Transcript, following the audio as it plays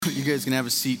You guys can have a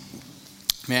seat.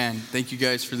 Man, thank you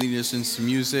guys for leading us in some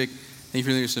music. Thank you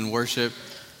for leading us in worship.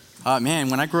 Man,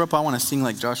 when I grow up, I want to sing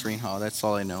like Josh Rainhall. That's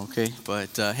all I know, okay? But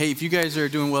hey, if you guys are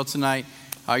doing well tonight,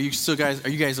 are you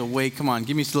guys awake? Come on,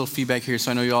 give me a little feedback here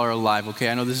so I know y'all are alive, okay?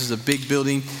 I know this is a big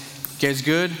building. You guys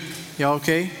good? Y'all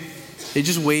okay? Hey,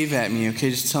 just wave at me,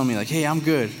 okay? Just tell me like, hey, I'm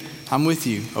good. I'm with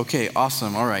you. Okay,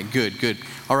 awesome. All right, good.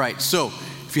 All right, so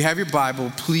if you have your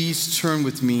Bible, please turn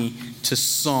with me to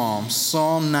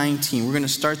Psalm 19. We're going to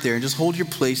start there and just hold your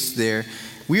place there.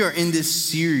 We are in this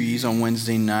series on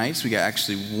Wednesday nights. We got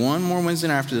actually one more Wednesday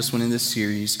night after this one in this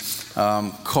series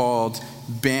called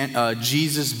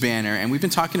Jesus Banner. And we've been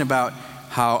talking about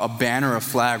how a banner, a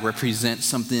flag, represents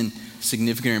something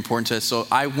significant or important to us. So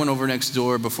I went over next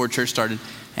door before church started,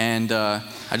 and I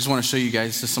just want to show you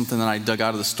guys something that I dug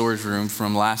out of the storage room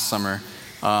from last summer.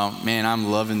 Man,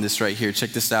 I'm loving this right here. Check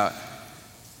this out.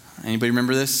 Anybody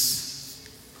remember this?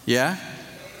 Yeah?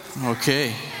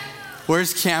 Okay.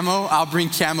 Where's Camo? I'll bring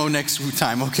Camo next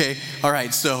time, okay? All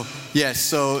right, so, yes,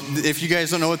 so if you guys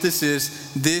don't know what this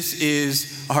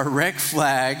is our rec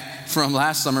flag from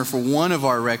last summer for one of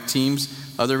our rec teams.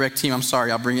 Other rec team, I'm sorry,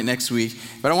 I'll bring it next week.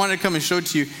 But I wanted to come and show it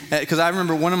to you because I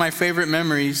remember one of my favorite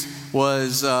memories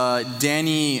was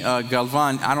Danny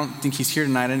Galvan. I don't think he's here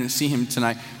tonight. I didn't see him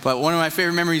tonight. But one of my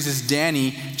favorite memories is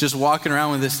Danny just walking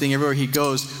around with this thing everywhere he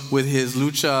goes with his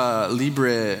Lucha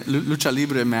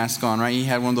Libre mask on, right? He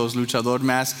had one of those luchador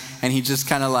masks, and he just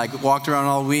kind of like walked around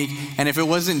all week. And if it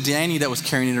wasn't Danny that was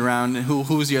carrying it around,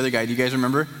 who was the other guy? Do you guys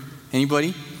remember?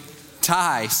 Anybody?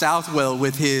 Ty Southwell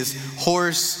with his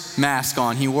horse mask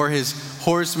on. He wore his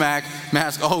horse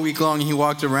mask all week long, and he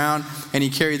walked around and he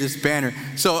carried this banner.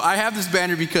 So I have this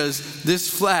banner because this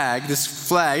flag,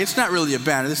 it's not really a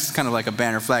banner. This is kind of like a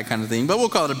banner flag kind of thing, but we'll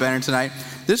call it a banner tonight.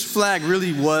 This flag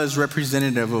really was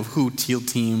representative of who Teal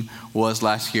Team was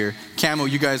last year. Camo,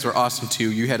 you guys were awesome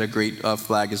too. You had a great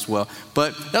flag as well.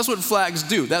 But that's what flags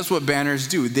do. That's what banners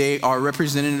do. They are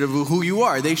representative of who you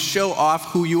are. They show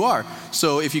off who you are.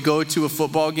 So if you go to a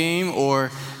football game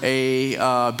or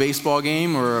a baseball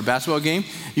game or a basketball game,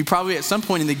 you probably at some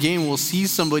point in the game will see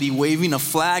somebody waving a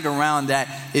flag around that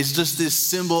is just this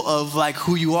symbol of like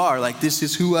who you are. Like, this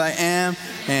is who I am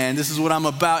and this is what I'm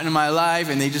about in my life.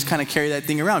 And they just kind of carry that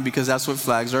thing around because that's what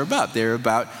flags are about. They're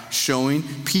about showing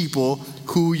people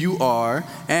who you are,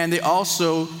 and they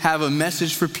also have a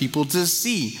message for people to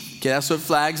see. Okay, that's what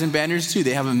flags and banners do.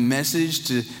 They have a message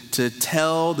to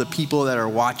tell the people that are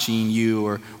watching you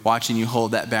or watching you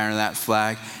hold that banner, that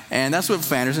flag. And that's what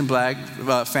banners and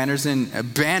banners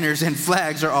and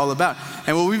flags are all about.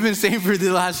 And what we've been saying for the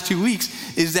last 2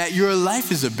 weeks is that your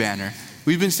life is a banner.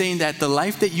 We've been saying that the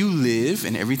life that you live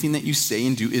and everything that you say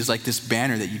and do is like this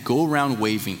banner that you go around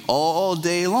waving all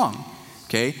day long.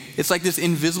 Okay? It's like this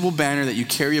invisible banner that you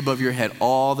carry above your head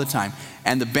all the time.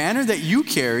 And the banner that you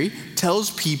carry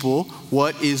tells people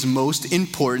what is most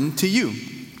important to you.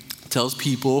 It tells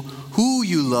people who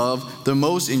you love the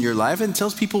most in your life, and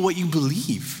tells people what you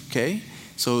believe, okay?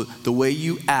 So the way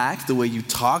you act, the way you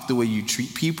talk, the way you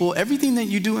treat people, everything that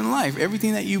you do in life,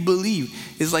 everything that you believe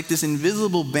is like this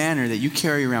invisible banner that you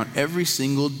carry around every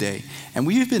single day. And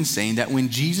we've been saying that when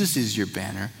Jesus is your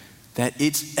banner, that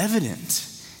it's evident.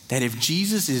 That if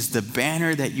Jesus is the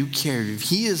banner that you carry, if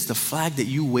he is the flag that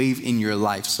you wave in your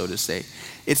life, so to say,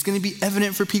 it's going to be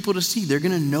evident for people to see. They're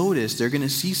going to notice. They're going to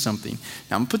see something.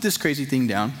 Now, I'm going to put this crazy thing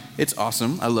down. It's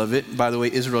awesome. I love it. By the way,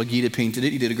 Israel Gita painted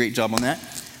it. He did a great job on that.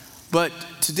 But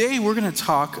today we're going to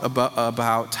talk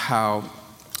about how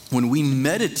when we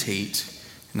meditate,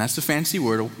 and that's a fancy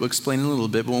word, we'll explain in a little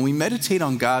bit, but when we meditate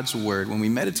on God's word,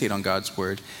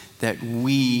 that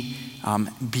we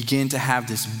begin to have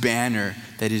this banner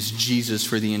that is Jesus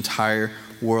for the entire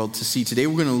world to see. Today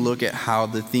we're going to look at how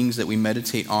the things that we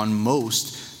meditate on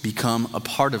most become a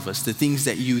part of us. The things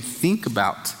that you think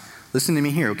about. Listen to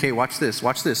me here, okay? Watch this,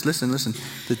 listen.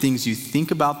 The things you think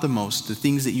about the most, the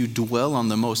things that you dwell on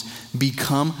the most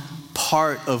become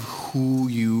part of who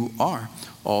you are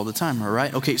all the time, all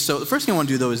right? Okay, so the first thing I want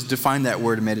to do, though, is define that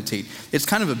word meditate. It's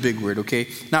kind of a big word, okay?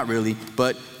 Not really,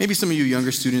 but maybe some of you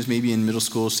younger students, maybe in middle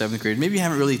school, 7th grade, maybe you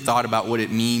haven't really thought about what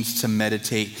it means to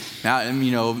meditate. Now,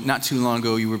 not too long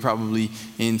ago, you were probably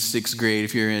in 6th grade,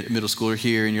 if you're a middle schooler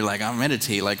here, and you're like, I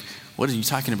meditate, like, what are you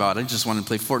talking about? I just want to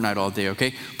play Fortnite all day,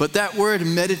 okay? But that word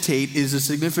meditate is a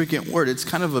significant word. It's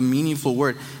kind of a meaningful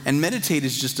word. And meditate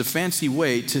is just a fancy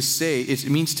way to say, it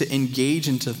means to engage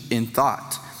in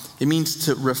thought. It means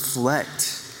to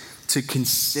reflect, to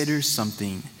consider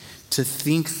something, to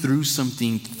think through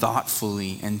something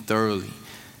thoughtfully and thoroughly.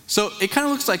 So it kind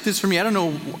of looks like this for me. I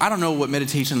don't know what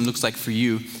meditation looks like for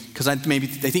you, because I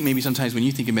think maybe sometimes when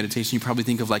you think of meditation, you probably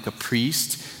think of like a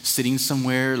priest sitting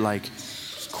somewhere like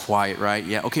quiet, right?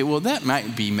 Yeah, okay, well that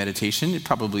might be meditation. It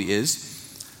probably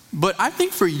is. But I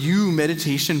think for you,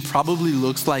 meditation probably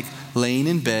looks like laying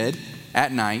in bed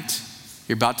at night.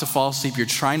 You're about to fall asleep, you're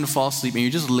trying to fall asleep, and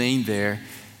you're just laying there,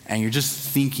 and you're just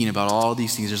thinking about all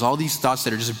these things. There's all these thoughts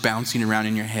that are just bouncing around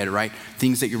in your head, right?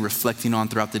 Things that you're reflecting on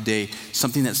throughout the day,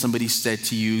 something that somebody said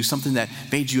to you, something that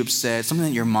made you upset, something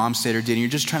that your mom said or did, and you're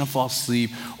just trying to fall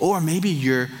asleep. Or maybe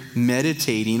you're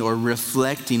meditating or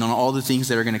reflecting on all the things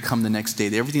that are gonna come the next day,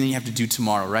 everything that you have to do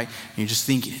tomorrow, right? And you're just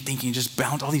thinking, just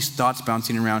bounce, all these thoughts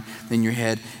bouncing around in your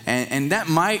head. And that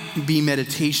might be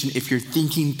meditation if you're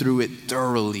thinking through it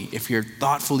thoroughly, if you're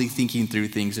thoughtfully thinking through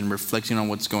things and reflecting on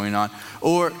what's going on.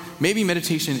 Or maybe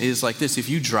meditation is like this. If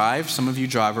you drive, some of you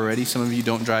drive already, some of you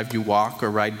don't drive, you walk or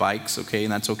ride bikes, okay,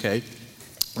 and that's okay.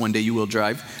 One day you will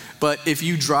drive. But if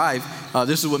you drive,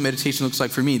 this is what meditation looks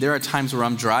like for me. There are times where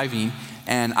I'm driving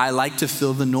and I like to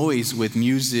fill the noise with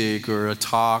music or a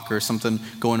talk or something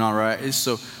going on, right?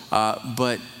 So,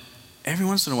 but every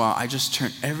once in a while, I just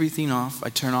turn everything off. I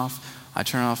turn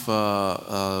off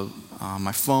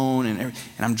my phone and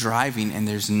I'm driving, and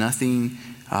there's nothing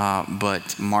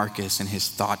but Marcus and his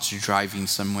thoughts are driving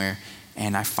somewhere.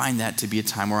 And I find that to be a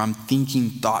time where I'm thinking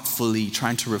thoughtfully,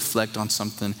 trying to reflect on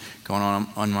something going on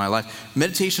in my life.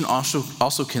 Meditation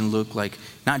also can look like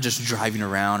not just driving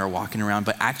around or walking around,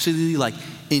 but actually like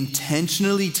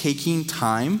intentionally taking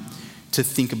time to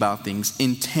think about things,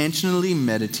 intentionally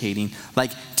meditating,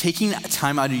 like taking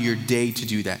time out of your day to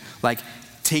do that. Like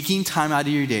taking time out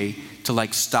of your day to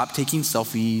like stop taking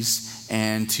selfies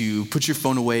and to put your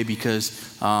phone away because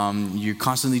you're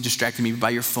constantly distracted maybe by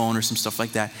your phone or some stuff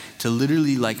like that, to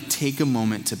literally like take a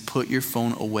moment to put your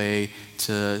phone away,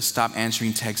 to stop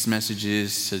answering text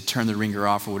messages, to turn the ringer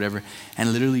off or whatever,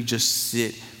 and literally just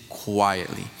sit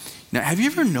quietly. Now, have you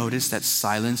ever noticed that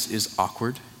silence is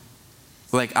awkward?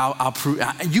 Like I'll prove,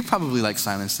 you probably like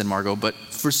silence then, Margot, but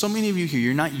for so many of you here,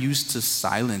 you're not used to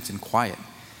silence and quiet.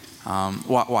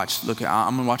 Watch, look,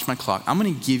 I'm gonna watch my clock. I'm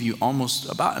gonna give you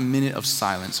almost about a minute of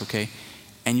silence, okay?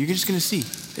 And you're just gonna see,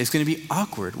 it's gonna be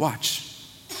awkward, watch.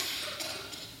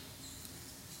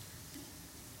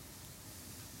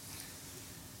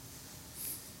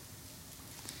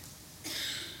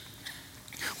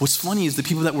 What's funny is the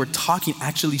people that were talking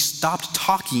actually stopped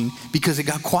talking because it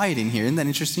got quiet in here. Isn't that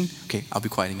interesting? Okay, I'll be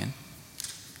quiet again.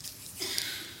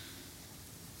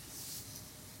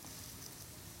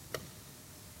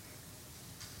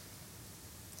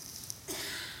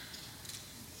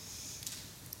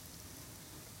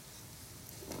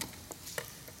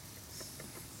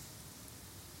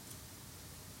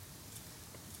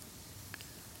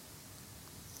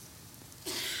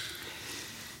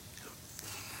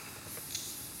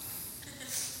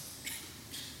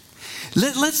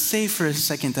 Let's say for a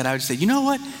second that I would say, you know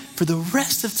what? For the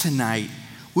rest of tonight,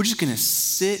 we're just gonna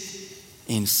sit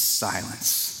in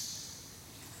silence.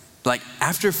 Like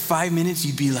after 5 minutes,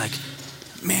 you'd be like,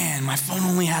 man, my phone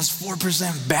only has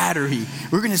 4% battery.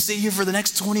 We're gonna sit here for the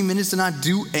next 20 minutes and not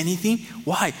do anything.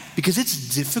 Why? Because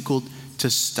it's difficult to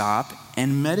stop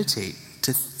and meditate,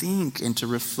 to think and to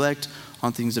reflect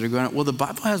on things that are going on. Well, the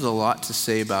Bible has a lot to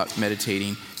say about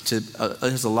meditating. It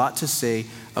has a lot to say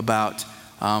about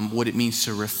what it means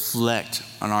to reflect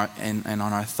on our on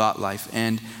our thought life.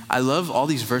 And I love all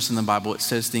these verses in the Bible. It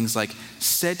says things like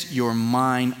set your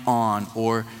mind on,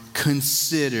 or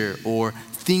consider, or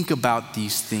think about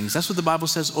these things. That's what the Bible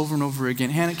says over and over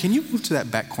again. Hannah, can you move to that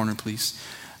back corner, please?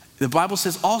 The Bible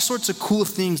says all sorts of cool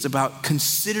things about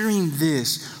considering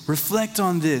this, reflect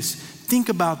on this, think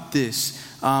about this,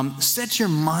 set your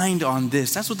mind on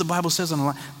this. That's what the Bible says on a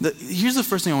lot. Here's the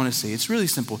first thing I want to say. It's really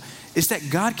simple. It's that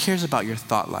God cares about your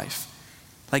thought life.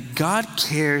 Like God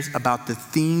cares about the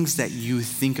things that you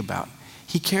think about.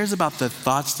 He cares about the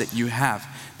thoughts that you have.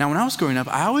 Now, when I was growing up,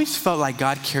 I always felt like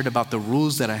God cared about the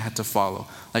rules that I had to follow,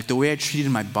 like the way I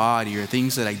treated my body or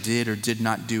things that I did or did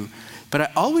not do. But I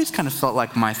always kind of felt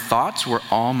like my thoughts were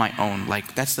all my own.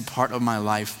 Like that's the part of my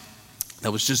life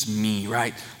that was just me,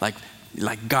 right? Like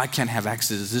God can't have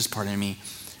access to this part of me.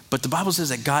 But the Bible says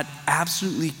that God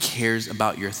absolutely cares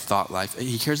about your thought life.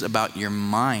 He cares about your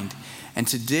mind. And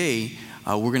today,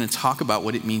 we're going to talk about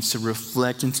what it means to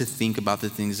reflect and to think about the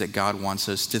things that God wants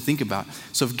us to think about.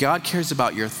 So if God cares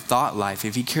about your thought life,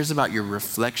 if he cares about your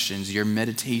reflections, your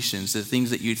meditations, the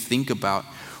things that you think about,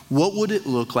 what would it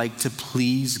look like to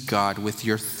please God with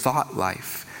your thought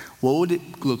life? What would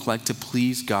it look like to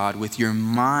please God with your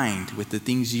mind, with the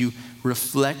things you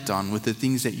reflect on, with the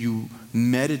things that you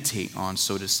meditate on,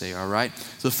 so to say, all right?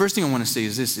 So the first thing I want to say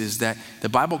is this, is that the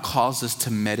Bible calls us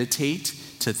to meditate,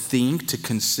 to think, to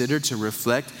consider, to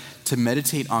reflect, to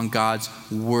meditate on God's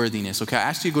worthiness. Okay, I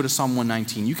asked you to go to Psalm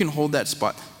 119. You can hold that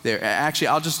spot there. Actually,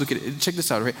 I'll just look at it. Check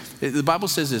this out, right? The Bible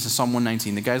says this in Psalm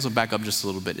 119. The guys will back up just a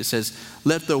little bit. It says,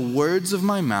 let the words of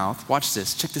my mouth, watch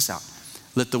this, check this out.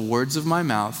 Let the words of my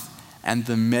mouth and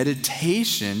the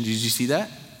meditation, did you see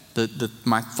that?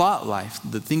 My thought life,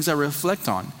 the things I reflect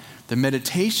on, the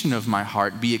meditation of my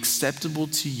heart be acceptable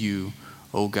to you,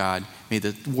 O God. May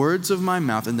the words of my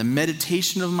mouth and the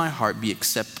meditation of my heart be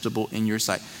acceptable in your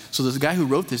sight. So the guy who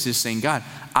wrote this is saying, God,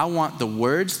 I want the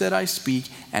words that I speak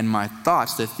and my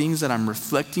thoughts, the things that I'm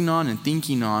reflecting on and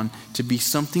thinking on, to be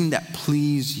something that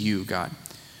please you, God.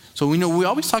 So we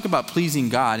always talk about pleasing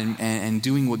God and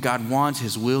doing what God wants,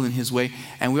 his will and his way.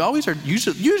 And we always are,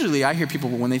 usually I hear people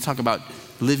when they talk about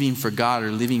living for God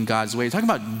or living God's way, talking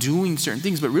about doing certain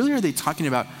things, but really are they talking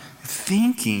about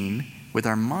thinking with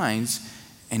our minds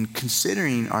and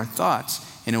considering our thoughts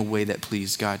in a way that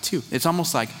please God too? It's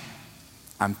almost like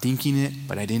I'm thinking it,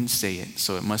 but I didn't say it,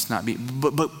 so it must not be.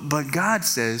 But God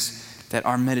says that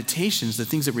our meditations, the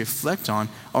things that we reflect on,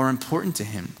 are important to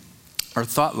him, our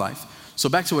thought life. So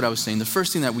back to what I was saying, the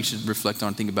first thing that we should reflect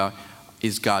on, think about,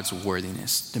 is God's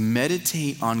worthiness. To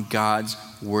meditate on God's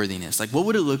worthiness. Like, what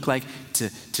would it look like to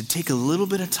take a little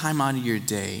bit of time out of your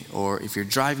day, or if you're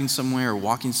driving somewhere or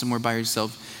walking somewhere by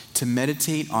yourself, to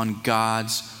meditate on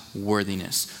God's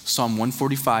worthiness. Psalm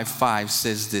 145:5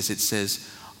 says this. It says,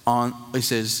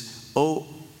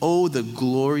 Oh, the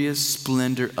glorious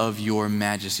splendor of your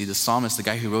majesty. The psalmist, the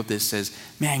guy who wrote this, says,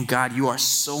 man, God, you are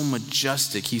so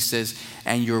majestic. He says,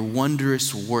 and your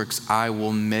wondrous works, I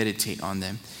will meditate on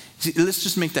them. See, let's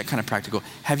just make that kind of practical.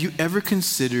 Have you ever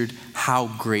considered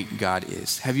how great God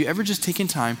is? Have you ever just taken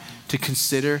time to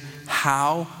consider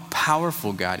how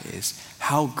powerful God is,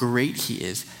 how great he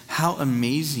is, how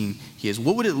amazing he is?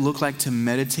 What would it look like to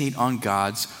meditate on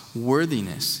God's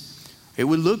worthiness? It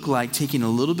would look like taking a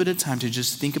little bit of time to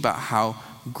just think about how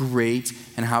great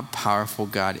and how powerful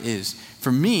God is.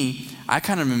 For me, I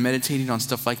kind of am meditating on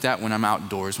stuff like that when I'm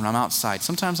outdoors, when I'm outside.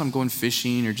 Sometimes I'm going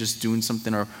fishing or just doing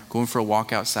something or going for a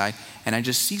walk outside, and I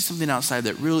just see something outside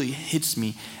that really hits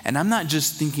me. And I'm not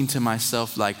just thinking to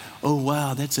myself like, oh,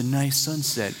 wow, that's a nice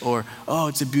sunset, or, oh,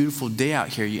 it's a beautiful day out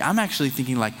here. I'm actually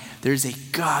thinking like, there's a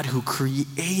God who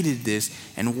created this,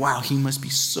 and wow, he must be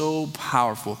so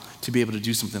powerful to be able to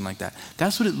do something like that.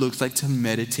 That's what it looks like to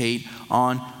meditate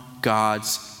on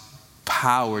God's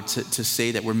power, to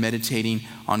say that we're meditating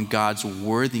on God's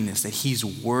worthiness, that he's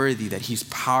worthy, that he's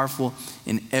powerful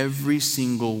in every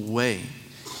single way.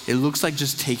 It looks like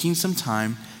just taking some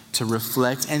time to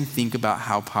reflect and think about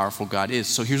how powerful God is.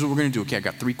 So here's what we're going to do. Okay, I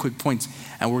got 3 quick points,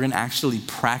 and we're going to actually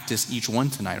practice each one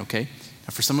tonight, okay?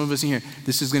 Now for some of us in here,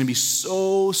 this is going to be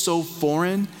so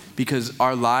foreign, because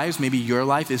our lives, maybe your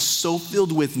life, is so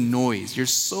filled with noise. You're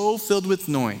so filled with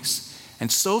noise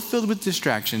and so filled with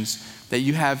distractions that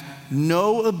you have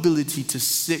no ability to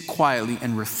sit quietly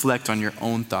and reflect on your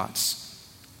own thoughts.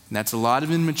 And that's a lot of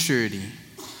immaturity,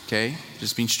 okay?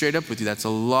 Just being straight up with you, that's a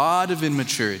lot of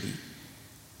immaturity.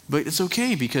 But it's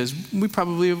okay, because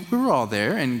we're all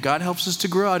there, and God helps us to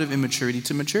grow out of immaturity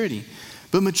to maturity.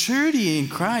 But maturity in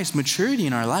Christ, maturity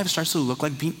in our lives starts to look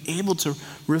like being able to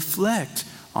reflect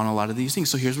on a lot of these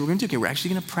things. So here's what we're going to do. Okay, we're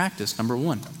actually going to practice. Number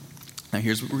 1. Now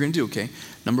here's what we're going to do, okay?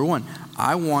 Number 1,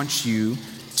 I want you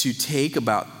to take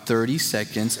about 30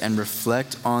 seconds and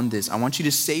reflect on this. I want you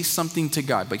to say something to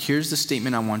God, but here's the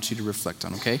statement I want you to reflect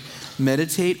on, okay?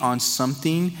 Meditate on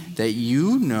something that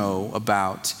you know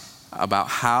about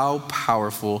how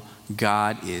powerful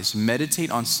God is.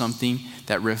 Meditate on something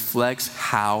that reflects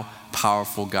how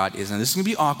powerful God is. And this is going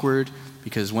to be awkward,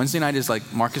 because Wednesday night is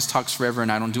like Marcus talks forever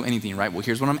and I don't do anything, right? Well,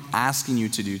 here's what I'm asking you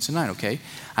to do tonight, okay?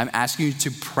 I'm asking you to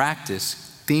practice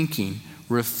thinking,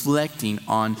 reflecting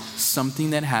on something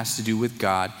that has to do with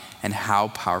God and how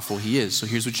powerful he is. So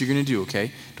here's what you're going to do,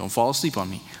 okay? Don't fall asleep on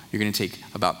me. You're going to take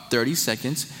about 30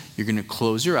 seconds. You're going to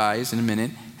close your eyes in a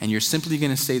minute, and you're simply going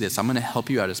to say this. I'm going to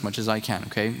help you out as much as I can,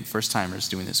 okay? First timers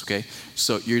doing this, okay?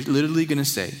 So you're literally going to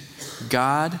say,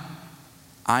 God,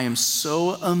 I am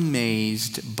so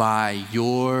amazed by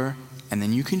your, and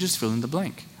then you can just fill in the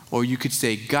blank. Or you could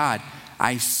say, God,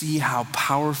 I see how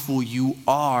powerful you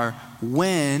are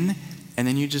when, and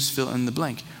then you just fill in the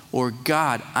blank. Or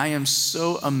God, I am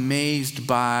so amazed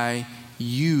by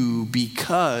you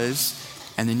because,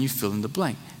 and then you fill in the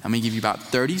blank. I'm going to give you about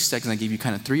 30 seconds. I give you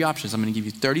kind of 3 options. I'm going to give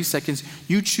you 30 seconds.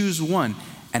 You choose one,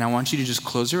 and I want you to just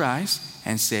close your eyes,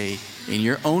 and say, in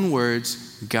your own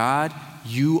words, God,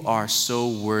 you are so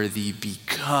worthy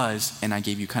because, and I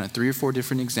gave you kind of 3 or 4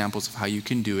 different examples of how you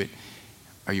can do it.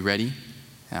 Are you ready?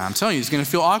 And I'm telling you, it's going to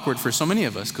feel awkward for so many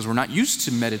of us because we're not used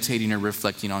to meditating or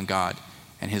reflecting on God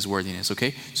and his worthiness,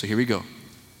 okay? So here we go.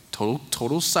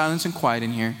 Total silence and quiet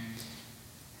in here.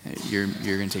 You're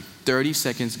going to take 30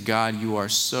 seconds. God, you are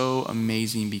so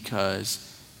amazing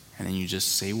because, and then you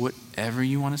just say whatever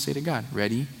you want to say to God.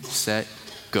 Ready, set,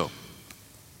 go.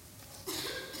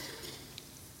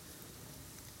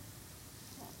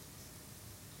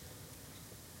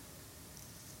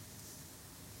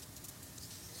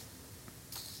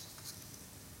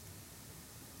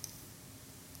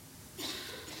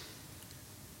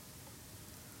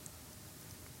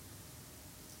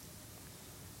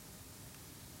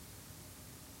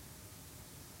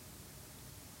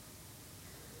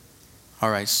 All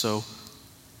right, so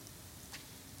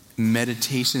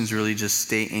meditations really just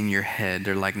stay in your head.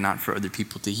 They're like not for other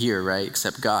people to hear, right?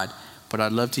 Except God. But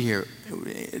I'd love to hear,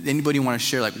 anybody want to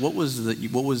share, like what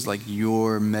was like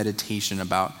your meditation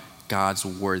about God's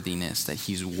worthiness, that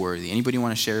he's worthy? Anybody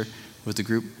want to share with the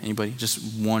group? Anybody?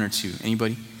 Just 1 or 2.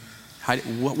 Anybody?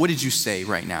 What did you say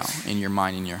right now in your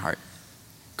mind, in your heart?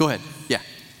 Go ahead. Yeah.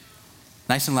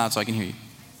 Nice and loud so I can hear you.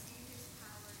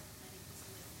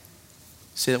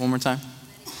 Say that one more time.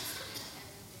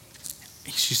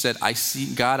 She said, I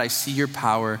see your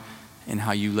power and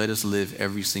how you let us live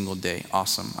every single day.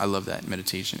 Awesome. I love that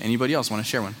meditation. Anybody else want to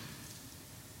share one?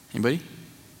 Anybody?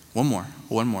 One more.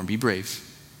 Be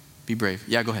brave.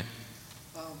 Yeah, go ahead.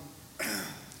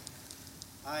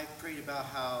 I prayed about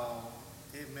how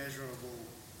immeasurable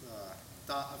the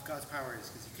thought of God's power is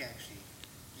because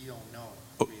you don't know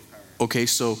his power is. Okay,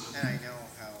 so. And I know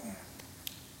how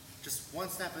just one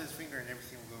snap of his finger and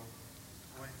everything will go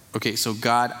away. Okay, so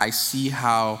God, I see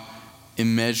how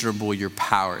immeasurable your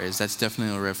power is. That's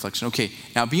definitely a reflection. Okay,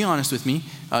 now be honest with me.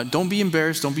 Don't be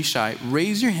embarrassed. Don't be shy.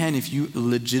 Raise your hand if you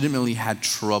legitimately had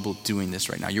trouble doing this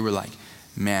right now. You were like,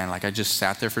 man, like I just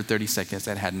sat there for 30 seconds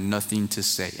and had nothing to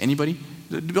say. Anybody?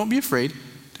 Don't be afraid.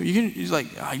 You're like,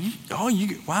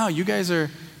 wow, you guys are,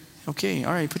 okay,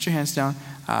 all right, put your hands down.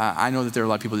 I know that there are a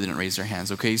lot of people that didn't raise their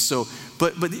hands, okay? So,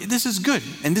 but this is good.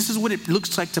 And this is what it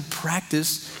looks like to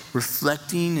practice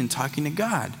reflecting and talking to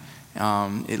God.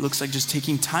 It looks like just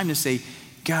taking time to say,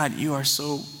 God, you are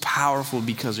so powerful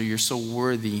because, or you're so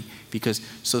worthy because.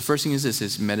 So the first thing is this,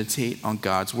 is meditate on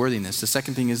God's worthiness. The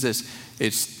second thing is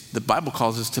this, the Bible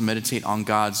calls us to meditate on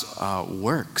God's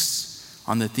works,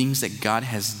 on the things that God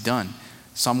has done.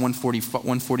 Psalm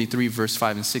 143 verse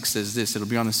 5 and 6 says this. It'll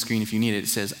be on the screen if you need it. It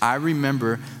says, I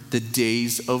remember the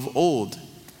days of old.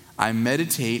 I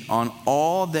meditate on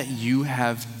all that you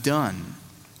have done.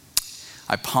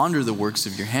 I ponder the works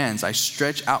of your hands. I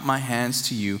stretch out my hands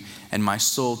to you, and my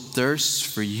soul thirsts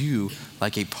for you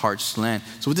like a parched land.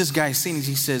 So what this guy is saying is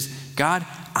he says, God,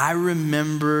 I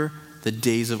remember the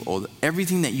days of old,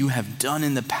 everything that you have done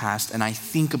in the past, and I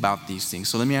think about these things.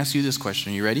 So let me ask you this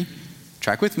question. Are you ready?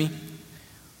 Track with me.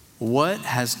 What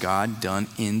has God done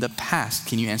in the past?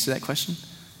 Can you answer that question?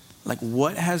 Like,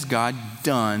 what has God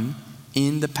done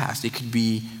in the past? It could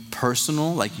be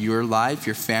personal, like your life,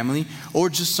 your family, or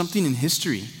just something in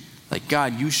history. Like,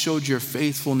 God, you showed your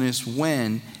faithfulness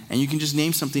when, and you can just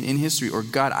name something in history. Or,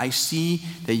 God, I see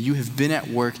that you have been at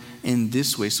work in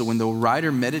this way. So when the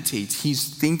writer meditates, he's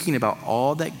thinking about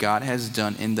all that God has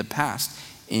done in the past,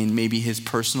 in maybe his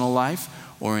personal life,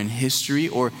 or in history,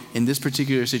 or in this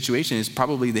particular situation, it's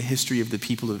probably the history of the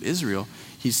people of Israel.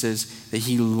 He says that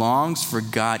he longs for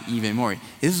God even more.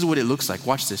 This is what it looks like.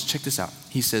 Watch this. Check this out.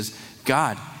 He says,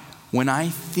 God, when I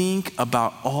think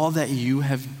about all that you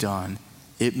have done,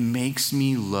 it makes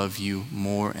me love you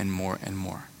more and more and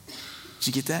more. Did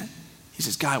you get that? He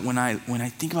says, God, when I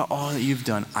think about all that you've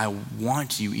done, I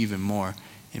want you even more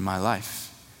in my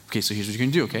life. Okay, so here's what you're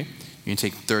going to do, okay? You're going to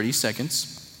take 30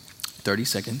 seconds.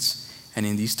 And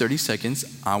in these 30 seconds,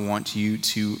 I want you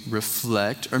to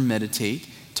reflect or meditate,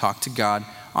 talk to God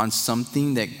on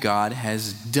something that God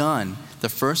has done. The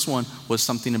first one was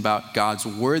something about God's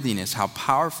worthiness, how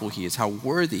powerful he is, how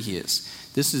worthy he is.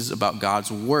 This is about God's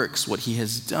works, what he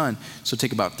has done. So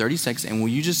take about 30 seconds, and will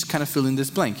you just kind of fill in this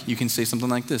blank? You can say something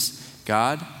like this.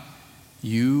 God,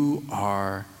 you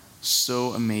are so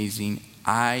amazing.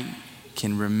 I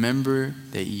can remember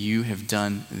that you have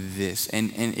done this.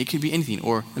 And it could be anything.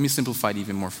 Or let me simplify it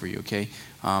even more for you, okay?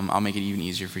 I'll make it even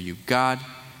easier for you. God,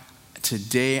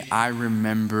 today I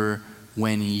remember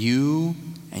when you,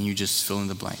 and you just fill in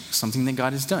the blank. Something that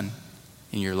God has done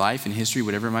in your life, in history,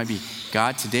 whatever it might be.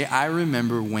 God, today I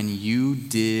remember when you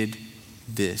did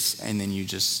this. And then you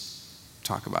just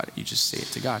talk about it. You just say it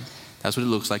to God. That's what it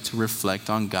looks like to reflect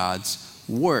on God's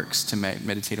works, to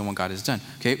meditate on what God has done.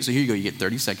 Okay, so here you go. You get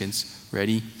 30 seconds.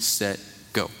 Ready, set,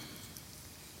 go.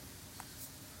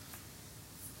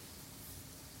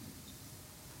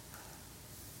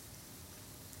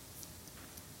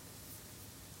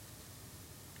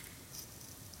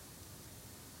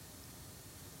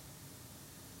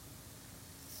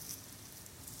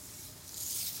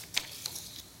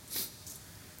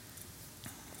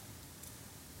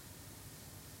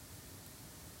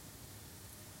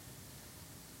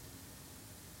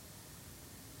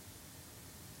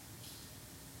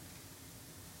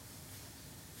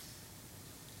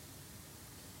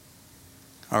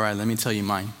 All right, let me tell you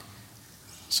mine.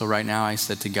 So right now I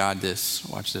said to God this,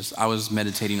 watch this. I was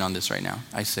meditating on this right now.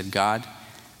 I said, God,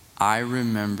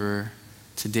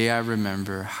 today I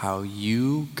remember how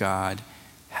you, God,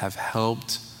 have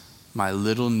helped my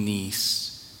little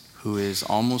niece, who is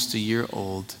almost a year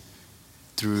old,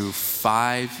 through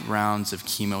 5 rounds of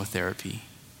chemotherapy.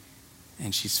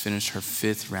 And she's finished her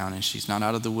 5th round, and she's not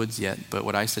out of the woods yet. But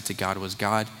what I said to God was,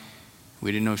 God,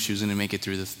 we didn't know if she was going to make it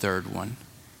through the 3rd one.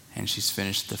 And she's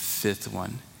finished the 5th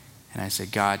one. And I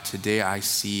said, God, today I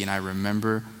see and I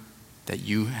remember that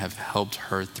you have helped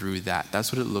her through that.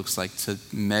 That's what it looks like to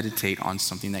meditate on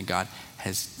something that God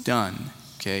has done,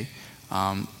 okay?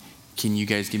 Can you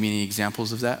guys give me any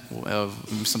examples of that, of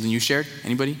something you shared?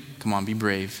 Anybody? Come on, be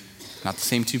brave. Not the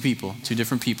same 2 people, 2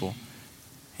 different people.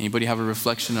 Anybody have a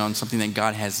reflection on something that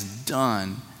God has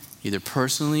done, either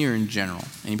personally or in general?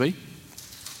 Anybody?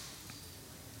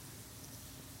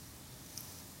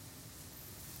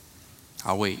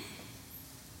 I'll wait.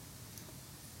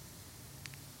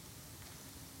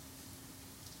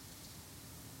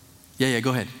 Yeah,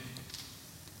 go ahead.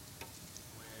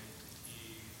 When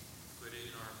he put it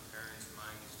in our parents'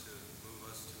 minds to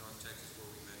move us to North Texas where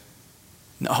we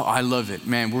met. No, I love it.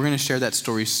 Man, we're going to share that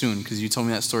story soon because you told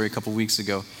me that story a couple weeks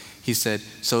ago. He said,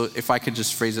 so if I could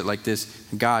just phrase it like this,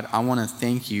 God, I want to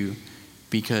thank you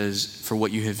because for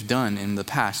what you have done in the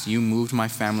past. You moved my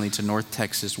family to North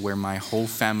Texas where my whole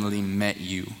family met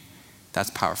you. That's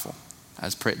powerful.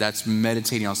 That's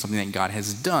meditating on something that God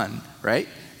has done, right?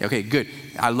 Okay, good.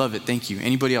 I love it. Thank you.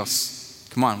 Anybody else?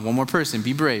 Come on, one more person.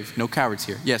 Be brave. No cowards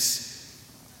here. Yes.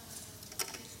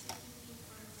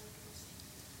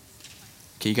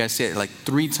 Okay, you guys say it like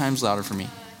 3 times louder for me.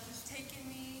 He's taken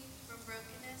me from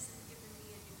brokenness and given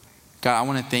me a new heart. God, I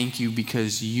want to thank you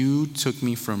because you took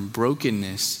me from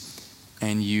brokenness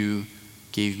and you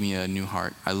gave me a new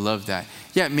heart. I love that.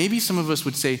 Yeah, maybe some of us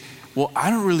would say, well,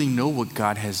 I don't really know what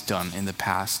God has done in the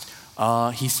past.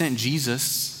 He sent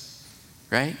Jesus,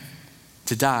 right,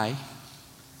 to die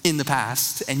in the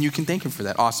past, and you can thank him for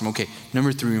that. Awesome. Okay,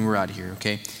 number 3, and we're out of here,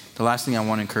 okay? The last thing I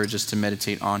want to encourage us to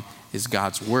meditate on is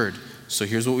God's word. So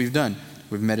here's what we've done.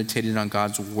 We've meditated on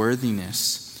God's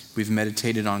worthiness. We've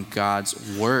meditated on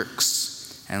God's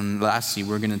works. And lastly,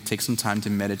 we're going to take some time to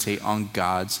meditate on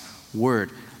God's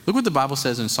word. Look what the Bible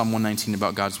says in Psalm 119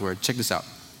 about God's word. Check this out.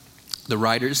 The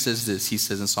writer says this. He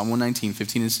says in Psalm 119,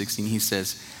 15 and 16, he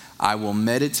says, I will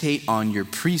meditate on your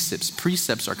precepts.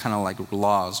 Precepts are kind of like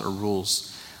laws or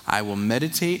rules. I will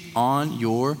meditate on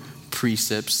your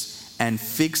precepts and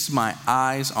fix my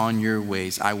eyes on your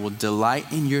ways. I will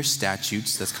delight in your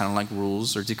statutes. That's kind of like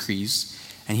rules or decrees.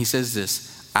 And he says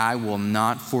this, I will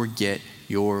not forget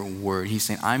your word. He's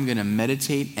saying, I'm going to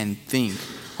meditate and think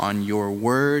on your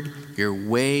word, your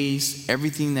ways,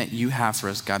 everything that you have for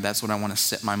us, God. That's what I want to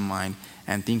set my mind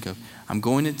and think of. I'm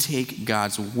going to take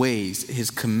God's ways, his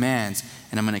commands,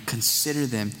 and I'm going to consider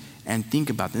them and think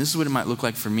about them. This is what it might look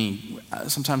like for me.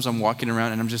 Sometimes I'm walking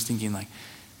around and I'm just thinking like,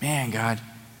 man, God,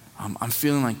 I'm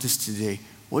feeling like this today.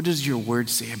 What does your word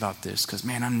say about this? Because,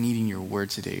 man, I'm needing your word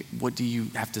today. What do you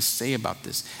have to say about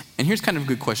this? And here's kind of a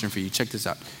good question for you. Check this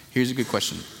out. Here's a good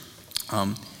question.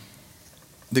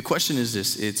 The question is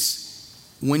this. It's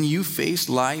when you face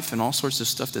life and all sorts of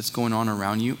stuff that's going on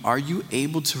around you, are you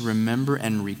able to remember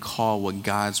and recall what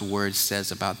God's word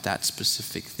says about that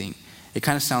specific thing? It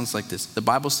kind of sounds like this. The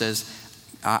Bible says,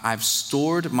 I've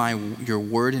stored your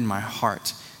word in my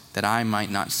heart that I might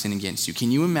not sin against you.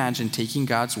 Can you imagine taking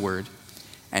God's word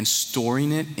and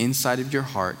storing it inside of your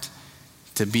heart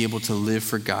to be able to live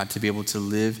for God, to be able to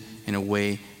live in a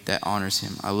way that honors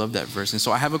him? I love that verse. And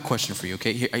so I have a question for you,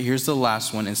 okay? Here's the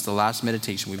last one. It's the last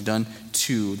meditation. We've done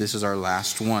 2. This is our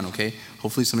last one, okay?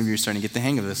 Hopefully some of you are starting to get the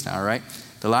hang of this now, all right?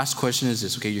 The last question is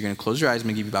this, okay? You're going to close your eyes. I'm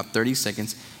going to give you about 30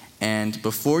 seconds. And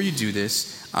before you do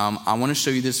this, I want to show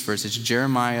you this verse. It's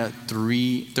Jeremiah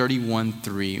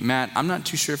 31:3. Matt, I'm not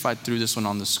too sure if I threw this one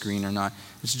on the screen or not.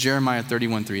 It's Jeremiah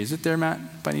 31:3. Is it there,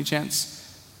 Matt, by any chance?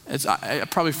 I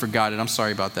probably forgot it. I'm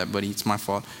sorry about that, buddy. It's my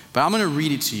fault. But I'm going to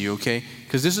read it to you, okay?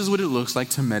 Because this is what it looks like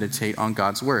to meditate on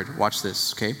God's word. Watch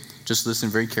this, okay? Just listen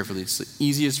very carefully. It's the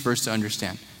easiest verse to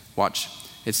understand. Watch.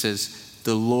 It says,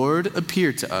 the Lord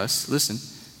appeared to us. Listen.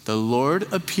 The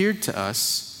Lord appeared to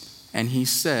us, and he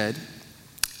said,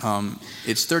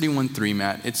 it's 31:3,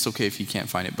 Matt. It's okay if you can't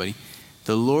find it, buddy.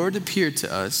 The Lord appeared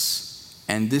to us,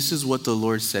 and this is what the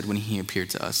Lord said when he appeared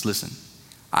to us. Listen.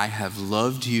 I have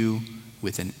loved you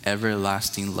with an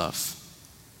everlasting love.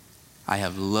 I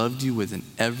have loved you with an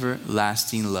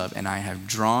everlasting love, and I have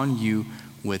drawn you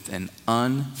with an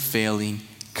unfailing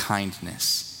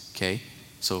kindness. Okay?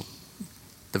 So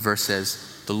the verse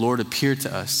says, the Lord appeared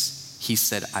to us. He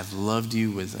said, I've loved you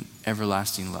with an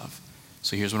everlasting love.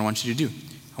 So here's what I want you to do.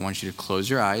 I want you to close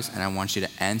your eyes, and I want you to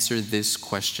answer this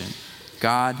question.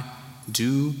 God,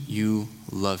 do you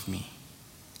love me?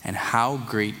 And how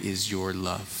great is your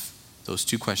love? Those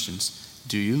two questions.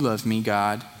 Do you love me,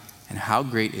 God? And how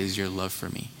great is your love for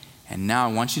me? And now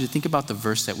I want you to think about the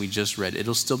verse that we just read.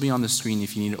 It'll still be on the screen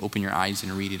if you need to open your eyes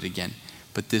and read it again.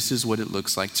 But this is what it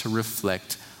looks like to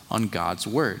reflect on God's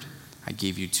word. I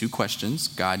gave you two questions.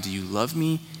 God, do you love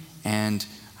me? And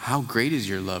how great is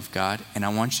your love, God? And I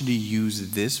want you to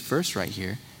use this verse right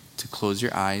here to close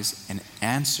your eyes and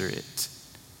answer it.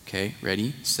 Okay,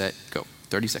 ready, set, go.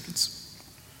 30 seconds.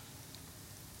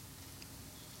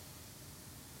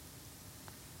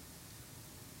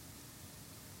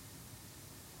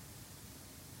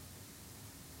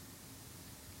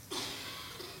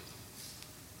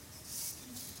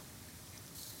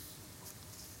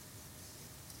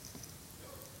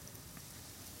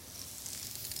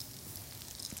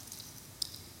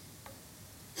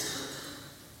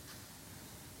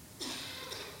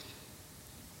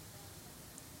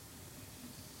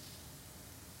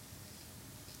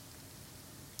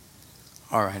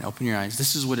 All right, open your eyes.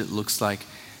 This is what it looks like.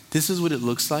 This is what it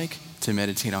looks like to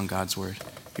meditate on God's word.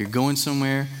 You're going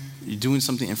somewhere, you're doing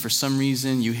something, and for some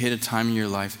reason you hit a time in your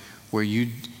life where you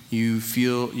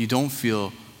don't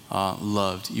feel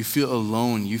loved. You feel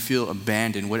alone. You feel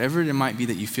abandoned. Whatever it might be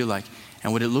that you feel like.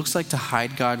 And what it looks like to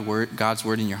hide God's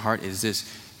word in your heart is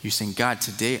this. You're saying, God,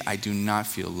 today I do not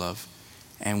feel love.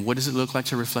 And what does it look like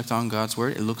to reflect on God's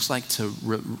word? It looks like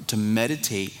to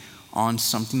meditate on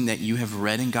something that you have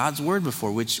read in God's word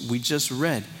before, which we just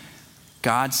read.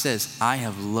 God says, I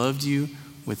have loved you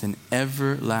with an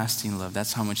everlasting love.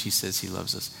 That's how much he says he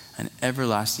loves us. An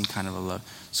everlasting kind of a love.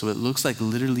 So it looks like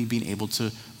literally being able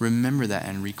to remember that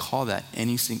and recall that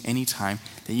any time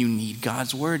that you need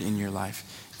God's word in your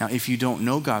life. Now, if you don't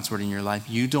know God's word in your life,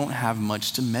 you don't have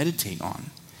much to meditate on.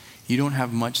 You don't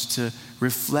have much to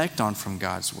reflect on from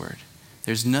God's word.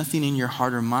 There's nothing in your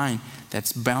heart or mind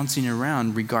that's bouncing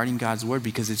around regarding God's word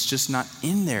because it's just not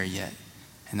in there yet.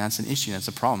 And that's an issue. That's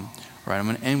a problem. All right, I'm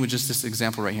going to end with just this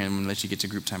example right here, and I'm going to let you get to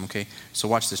group time, okay? So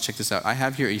watch this. Check this out. I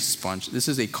have here a sponge. This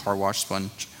is a car wash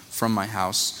sponge from my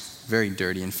house. Very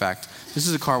dirty, in fact. This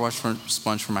is a car wash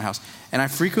sponge from my house. And I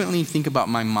frequently think about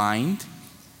my mind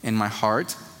and my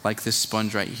heart like this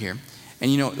sponge right here.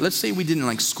 And let's say we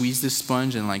didn't squeeze this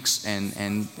sponge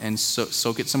and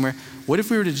soak it somewhere. What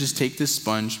if we were to just take this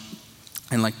sponge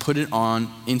and put it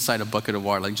on inside a bucket of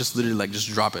water, just literally just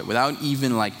drop it without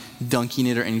even dunking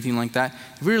it or anything like that?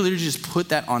 If we were to literally just put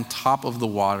that on top of the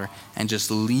water and just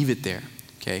leave it there,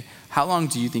 okay? How long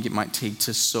do you think it might take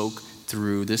to soak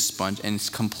through this sponge and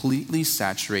completely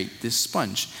saturate this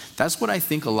sponge? That's what I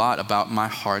think a lot about my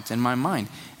heart and my mind.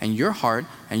 And your heart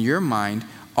and your mind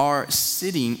are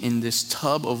sitting in this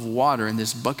tub of water, in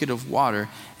this bucket of water,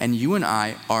 and you and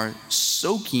I are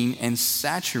soaking and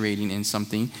saturating in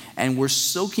something, and we're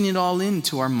soaking it all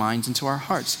into our minds, into our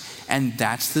hearts. And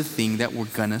that's the thing that we're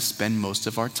gonna spend most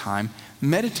of our time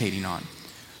meditating on.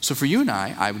 So for you and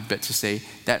I would bet to say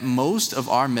that most of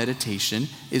our meditation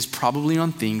is probably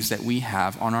on things that we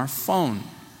have on our phone.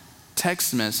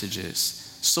 Text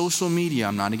messages, social media.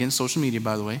 I'm not against social media,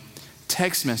 by the way.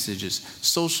 Text messages,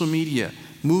 social media,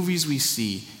 movies we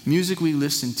see, music we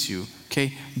listen to,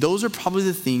 okay? Those are probably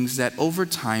the things that over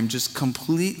time just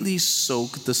completely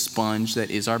soak the sponge that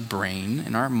is our brain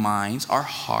and our minds, our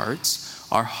hearts.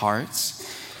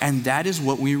 And that is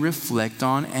what we reflect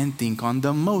on and think on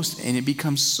the most. And it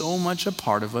becomes so much a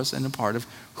part of us and a part of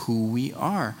who we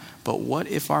are. But what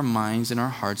if our minds and our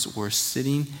hearts were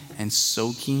sitting and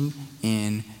soaking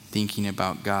in thinking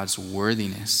about God's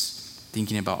worthiness?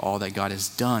 Thinking about all that God has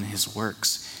done, his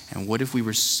works. And what if we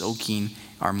were soaking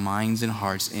our minds and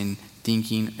hearts in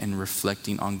thinking and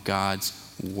reflecting on God's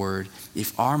word?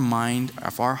 If our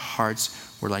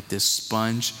hearts were like this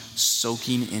sponge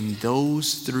soaking in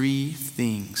those three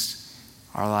things,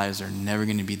 our lives are never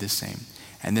going to be the same.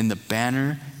 And then the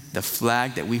banner the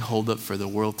flag that we hold up for the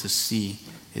world to see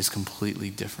is completely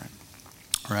different.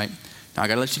 All right? Now, I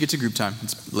got to let you get to group time.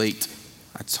 It's late.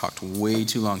 I talked way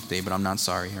too long today, but I'm not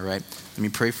sorry, all right? Let me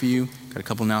pray for you. Got a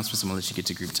couple announcements. I'm going to let you get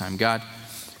to group time. God,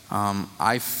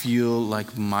 I feel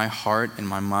like my heart and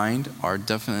my mind are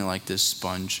definitely like this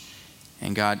sponge.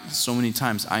 And God, so many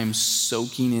times I am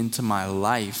soaking into my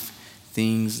life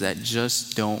things that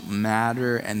just don't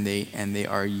matter, and they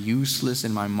are useless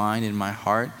in my mind and my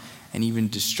heart, and even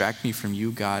distract me from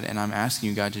you, God. And I'm asking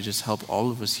you, God, to just help all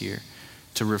of us here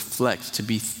to reflect, to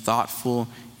be thoughtful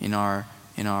in our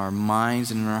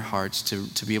minds and in our hearts,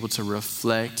 to be able to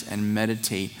reflect and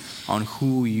meditate on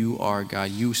who you are,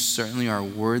 God. You certainly are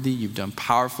worthy. You've done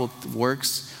powerful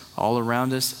works all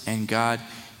around us. And God,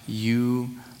 your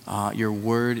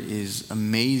word is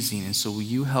amazing. And so will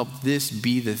you help this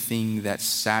be the thing that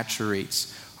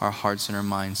saturates our hearts and our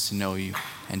minds to know you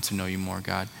and to know you more,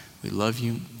 God. We love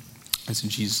you. It's in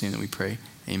Jesus' name that we pray.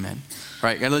 Amen. All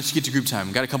right, gotta let you get to group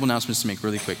time. Got a couple announcements to make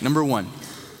really quick. Number one,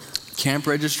 camp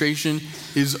registration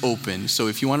is open. So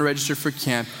if you want to register for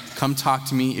camp, come talk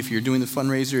to me. If you're doing the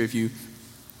fundraiser, if you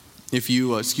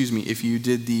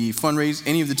did the fundraise,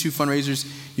 any of the 2 fundraisers,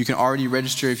 you can already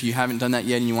register. If you haven't done that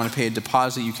yet and you want to pay a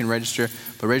deposit, you can register.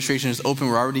 But registration is open.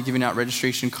 We're already giving out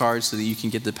registration cards so that you can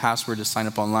get the password to sign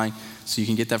up online. So you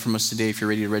can get that from us today if you're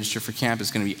ready to register for camp.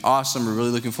 It's going to be awesome. We're really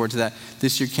looking forward to that.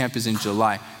 This year camp is in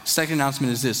July. Second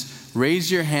announcement is this.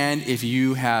 Raise your hand if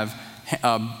you have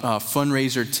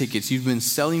fundraiser tickets. You've been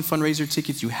selling fundraiser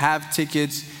tickets. You have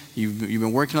tickets. You've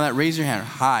been working on that. Raise your hand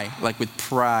high, like with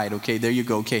pride. Okay, there you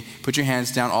go. Okay, put your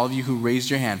hands down. All of you who raised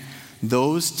your hand.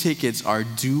 Those tickets are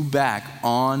due back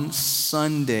on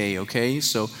Sunday, okay?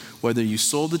 So whether you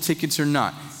sold the tickets or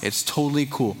not, it's totally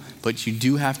cool. But you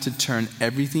do have to turn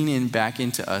everything in back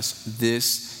into us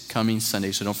this coming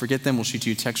Sunday. So don't forget them. We'll shoot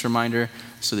you a text reminder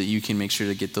so that you can make sure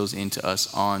to get those into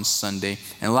us on Sunday.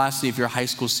 And lastly, if you're a high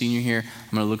school senior here,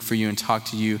 I'm going to look for you and talk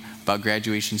to you about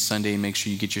graduation Sunday and make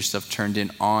sure you get your stuff turned in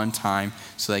on time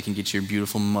so that I can get your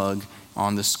beautiful mug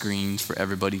on the screens for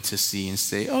everybody to see and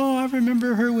say, oh, I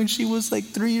remember her when she was like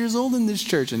 3 years old in this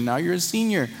church and now you're a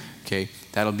senior. Okay,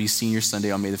 that'll be Senior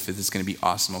Sunday on May the 5th. It's going to be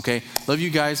awesome, okay? Love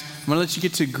you guys. I'm going to let you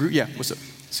get to group. Yeah, what's up?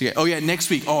 So, next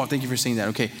week. Oh, thank you for saying that.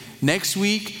 Okay, next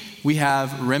week we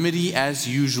have Remedy as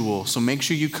usual. So make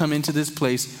sure you come into this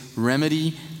place,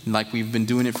 Remedy, like we've been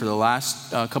doing it for the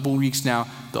last couple weeks now.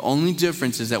 The only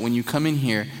difference is that when you come in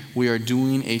here, we are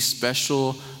doing a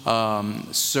special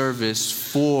service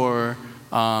for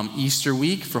Easter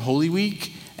week, for Holy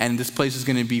Week. And this place is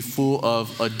going to be full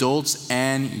of adults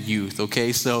and youth,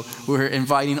 okay? So we're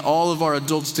inviting all of our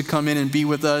adults to come in and be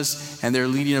with us, and they're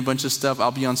leading a bunch of stuff.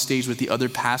 I'll be on stage with the other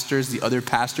pastors. The other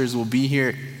pastors will be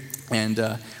here, and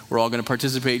we're all going to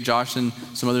participate. Josh and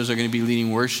some others are going to be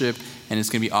leading worship, and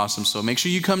it's going to be awesome. So make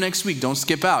sure you come next week. Don't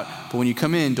skip out. But when you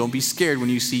come in, don't be scared when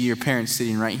you see your parents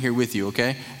sitting right here with you,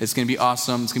 okay? It's going to be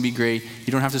awesome. It's going to be great.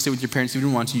 You don't have to sit with your parents if you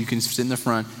don't want to. You can sit in the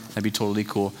front. That'd be totally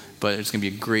cool. But it's going to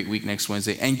be a great week next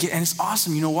Wednesday. And it's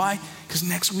awesome. You know why? Because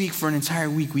next week, for an entire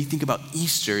week, we think about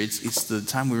Easter. It's the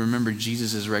time we remember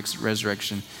Jesus'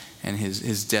 resurrection and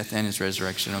his death and his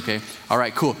resurrection, okay? All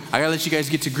right, cool. I got to let you guys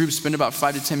get to groups. Spend about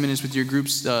 5 to 10 minutes with your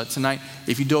groups tonight.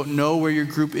 If you don't know where your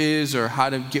group is or how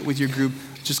to get with your group,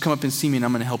 just come up and see me and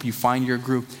I'm going to help you find your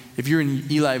group. If you're in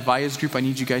Eli Vaya's group, I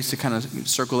need you guys to kind of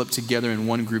circle up together in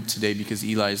one group today because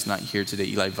Eli is not here today,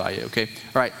 Eli Vaya, okay?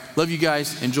 All right, love you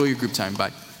guys. Enjoy your group time.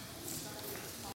 Bye.